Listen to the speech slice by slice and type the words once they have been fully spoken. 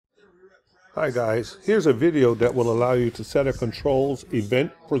Hi guys, here's a video that will allow you to set a controls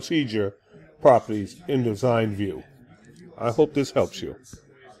event procedure properties in design view. I hope this helps you.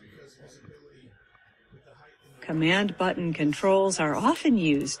 Command button controls are often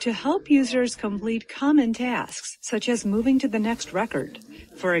used to help users complete common tasks, such as moving to the next record.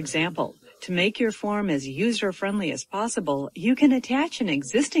 For example, to make your form as user-friendly as possible, you can attach an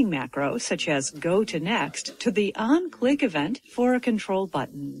existing macro, such as Go to Next, to the on-click event for a control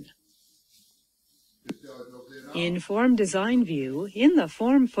button. In Form Design View, in the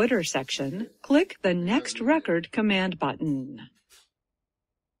Form Footer section, click the Next Record command button.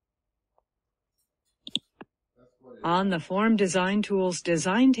 On the Form Design Tools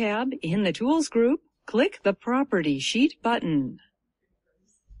Design tab in the Tools group, click the Property Sheet button.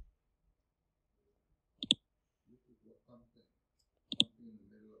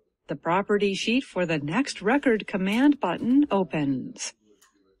 The Property Sheet for the Next Record command button opens.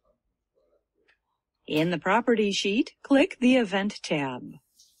 In the Property Sheet, click the Event tab.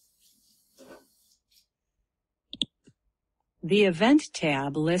 The Event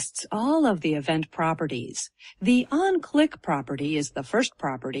tab lists all of the event properties. The on-click property is the first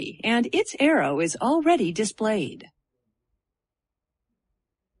property, and its arrow is already displayed.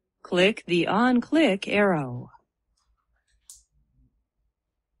 Click the on-click arrow.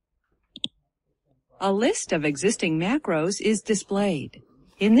 A list of existing macros is displayed.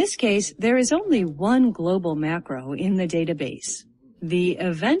 In this case, there is only one global macro in the database. The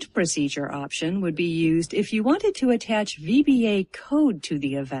Event Procedure option would be used if you wanted to attach VBA code to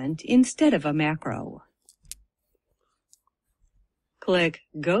the event instead of a macro. Click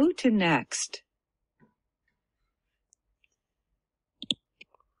Go to Next.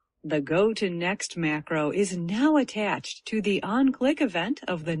 The Go to Next macro is now attached to the on-click event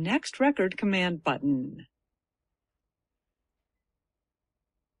of the Next Record command button.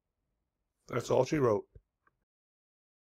 That's all she wrote.